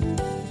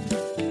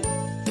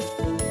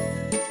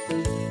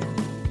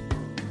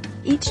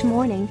 Each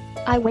morning,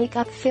 I wake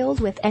up filled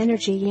with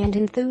energy and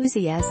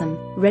enthusiasm,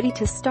 ready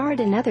to start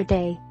another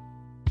day.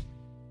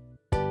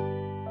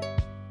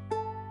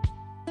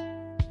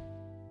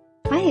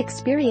 I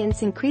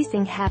experience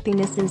increasing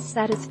happiness and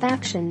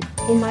satisfaction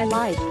in my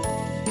life.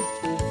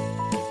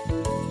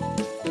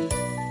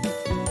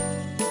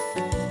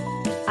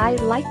 I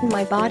lighten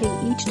my body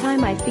each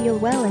time I feel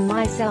well in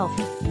myself.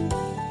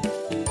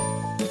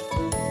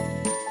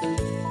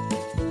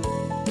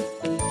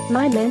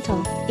 My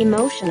mental,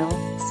 emotional,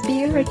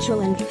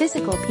 spiritual and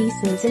physical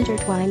pieces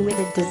intertwine with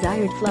a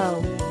desired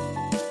flow.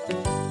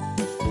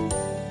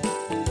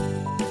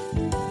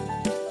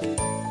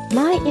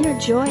 My inner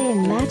joy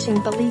and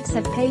matching beliefs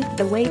have paved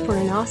the way for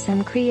an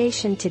awesome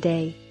creation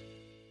today.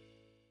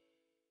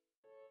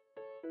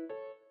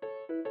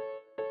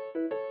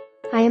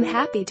 I am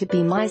happy to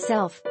be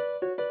myself.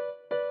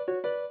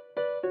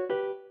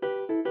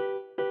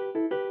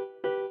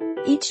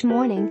 Each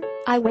morning,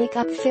 I wake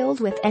up filled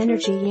with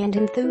energy and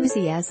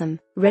enthusiasm,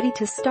 ready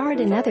to start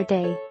another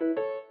day.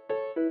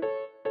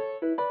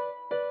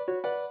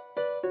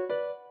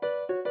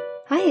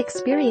 I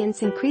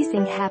experience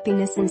increasing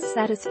happiness and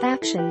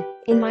satisfaction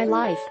in my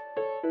life.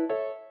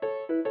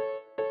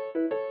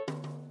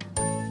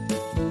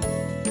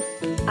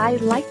 I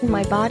lighten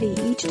my body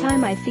each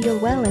time I feel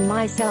well in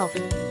myself.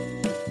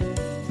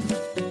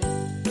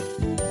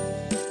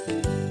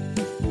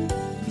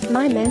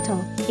 My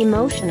mental,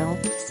 emotional,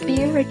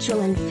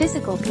 spiritual and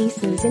physical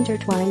pieces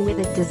intertwine with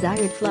a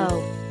desired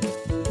flow.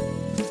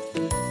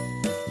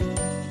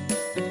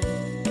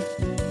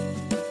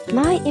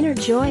 My inner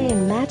joy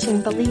and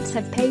matching beliefs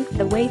have paved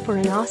the way for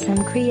an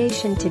awesome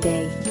creation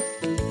today.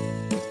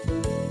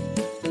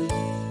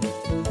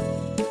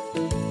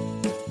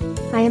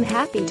 I am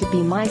happy to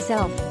be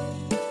myself.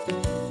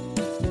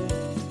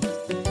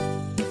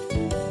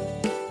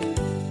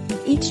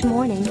 Each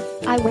morning,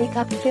 I wake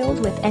up filled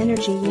with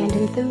energy and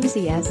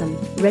enthusiasm,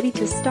 ready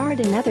to start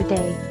another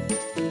day.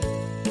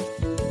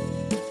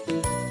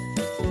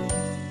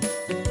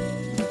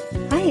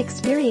 I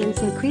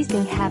experience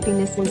increasing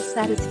happiness and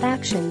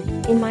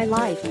satisfaction in my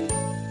life.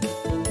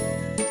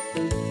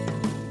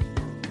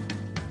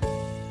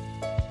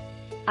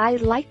 I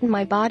lighten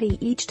my body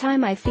each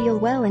time I feel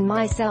well in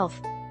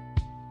myself.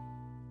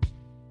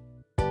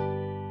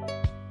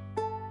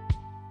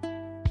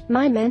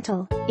 My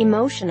mental,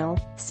 emotional,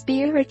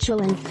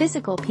 spiritual and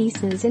physical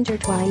pieces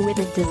intertwine with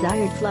a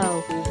desired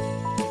flow.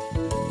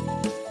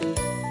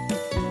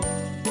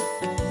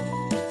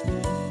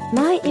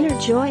 My inner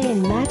joy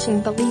and matching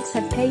beliefs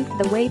have paved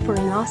the way for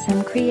an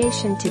awesome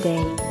creation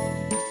today.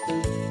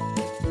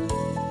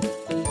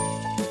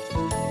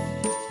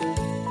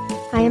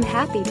 I am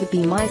happy to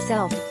be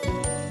myself.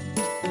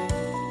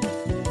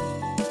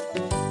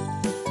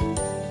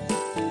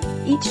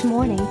 Each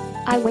morning,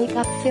 I wake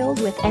up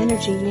filled with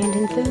energy and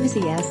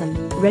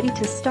enthusiasm, ready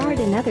to start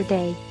another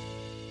day.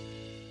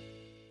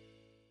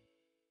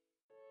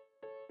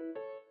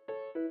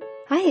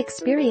 I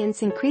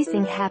experience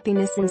increasing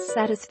happiness and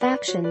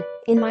satisfaction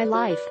in my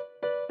life.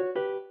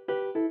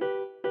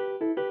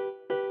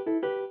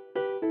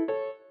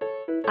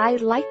 I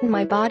lighten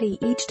my body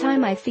each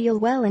time I feel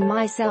well in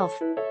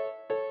myself.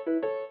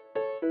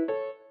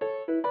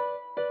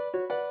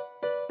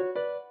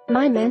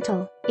 My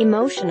mental,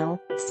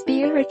 emotional,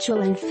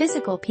 spiritual and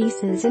physical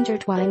pieces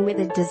intertwine with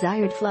a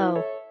desired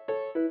flow.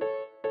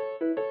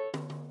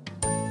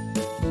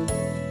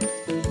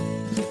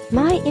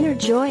 My inner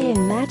joy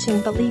and matching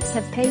beliefs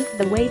have paved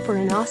the way for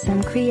an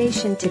awesome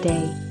creation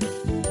today.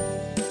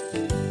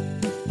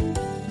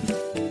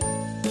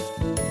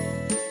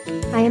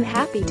 I am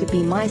happy to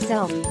be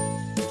myself.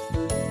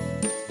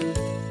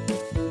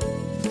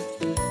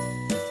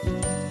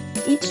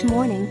 Each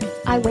morning,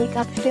 I wake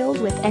up filled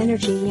with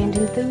energy and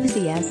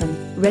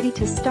enthusiasm, ready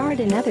to start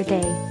another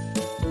day.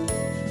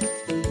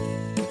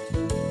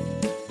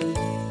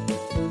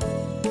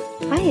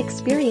 I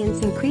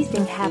experience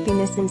increasing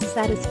happiness and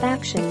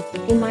satisfaction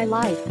in my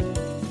life.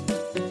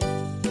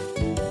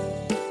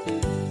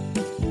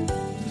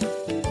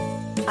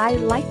 I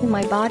lighten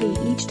my body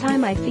each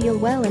time I feel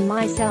well in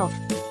myself.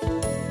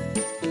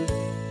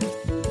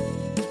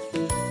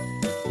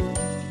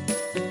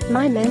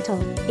 My mental,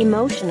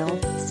 emotional,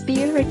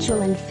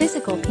 spiritual and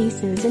physical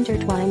pieces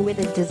intertwine with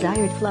a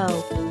desired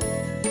flow.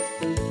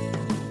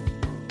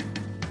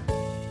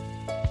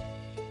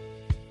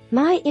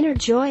 My inner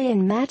joy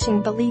and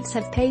matching beliefs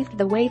have paved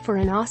the way for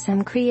an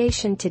awesome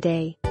creation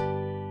today.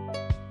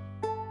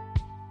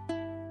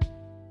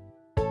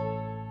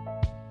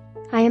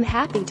 I am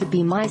happy to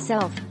be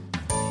myself.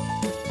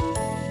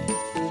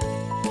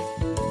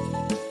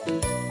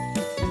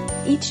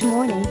 Each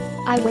morning,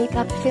 I wake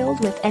up filled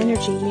with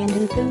energy and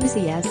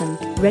enthusiasm,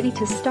 ready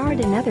to start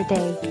another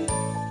day.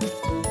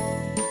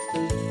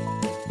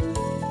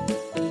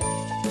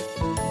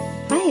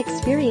 I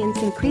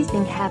experience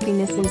increasing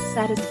happiness and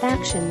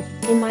satisfaction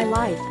in my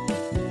life.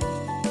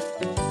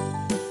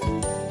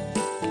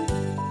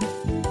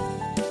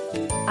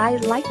 I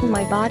lighten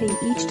my body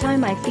each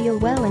time I feel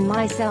well in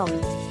myself.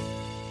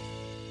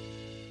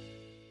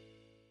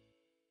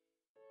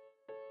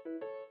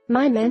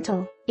 My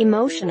mental,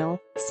 emotional,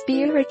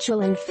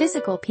 spiritual and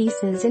physical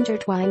pieces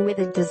intertwine with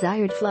a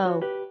desired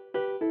flow.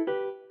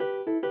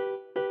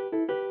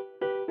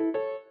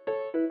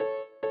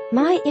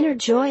 My inner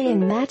joy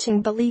and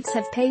matching beliefs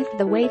have paved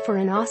the way for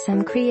an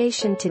awesome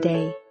creation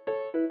today.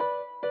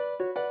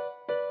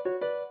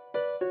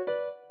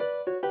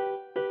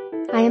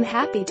 I am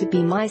happy to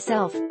be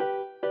myself.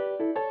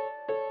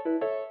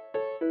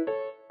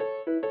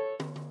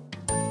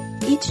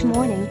 Each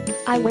morning,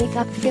 I wake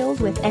up filled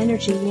with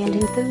energy and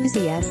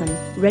enthusiasm,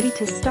 ready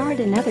to start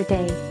another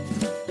day.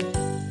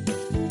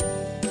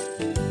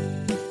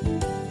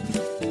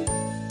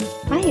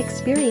 I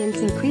experience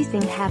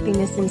increasing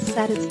happiness and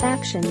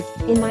satisfaction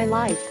in my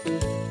life.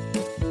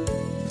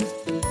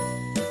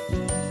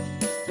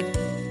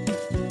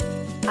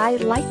 I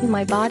lighten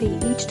my body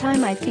each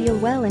time I feel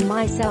well in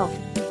myself.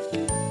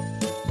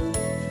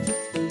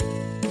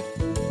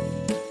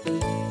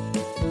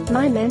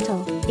 My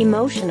mental,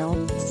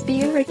 emotional,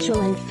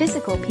 spiritual and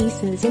physical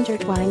pieces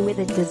intertwine with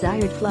a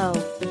desired flow.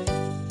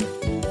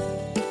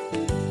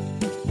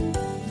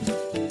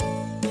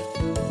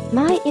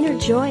 My inner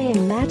joy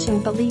and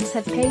matching beliefs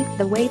have paved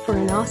the way for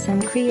an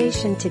awesome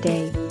creation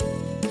today.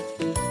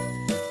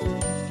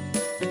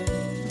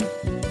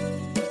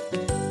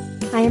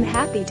 I am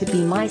happy to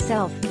be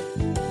myself.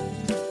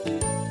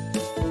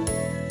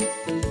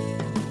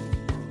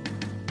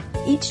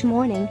 Each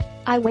morning,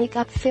 I wake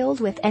up filled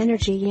with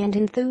energy and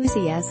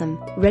enthusiasm,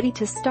 ready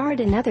to start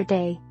another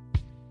day.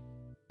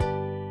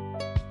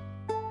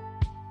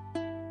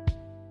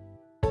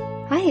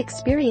 I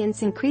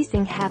experience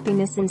increasing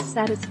happiness and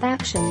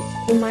satisfaction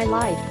in my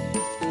life.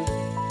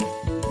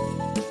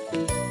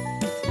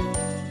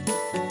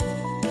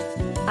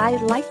 I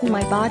lighten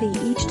my body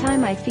each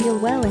time I feel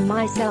well in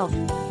myself.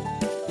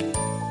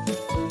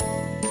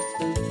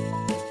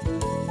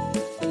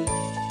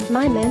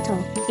 My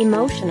mental,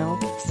 emotional,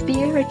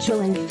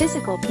 spiritual and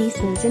physical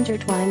pieces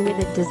intertwine with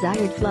a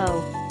desired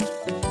flow.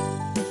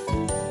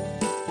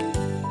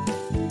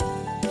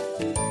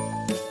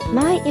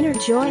 My inner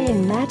joy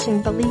and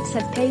matching beliefs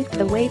have paved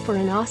the way for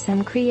an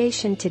awesome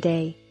creation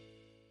today.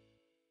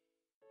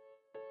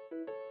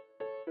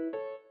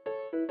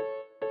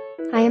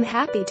 I am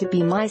happy to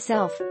be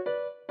myself.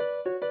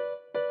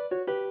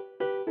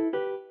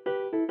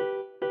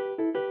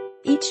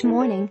 Each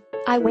morning,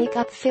 I wake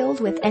up filled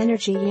with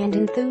energy and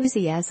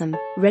enthusiasm,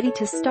 ready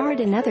to start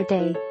another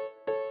day.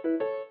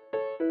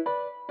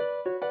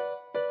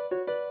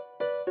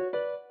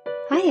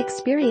 I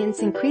experience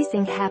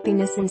increasing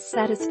happiness and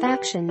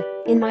satisfaction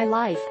in my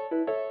life.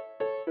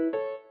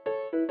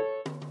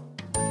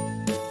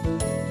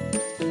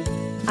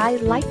 I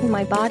lighten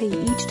my body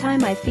each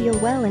time I feel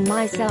well in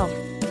myself.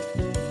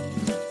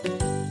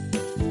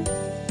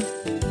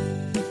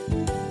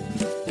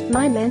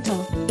 My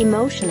mental,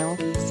 emotional,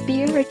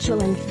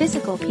 spiritual and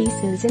physical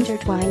pieces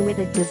intertwine with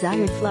a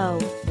desired flow.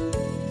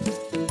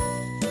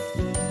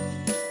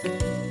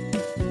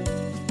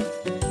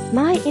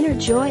 My inner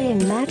joy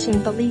and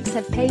matching beliefs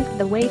have paved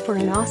the way for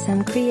an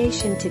awesome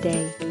creation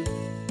today.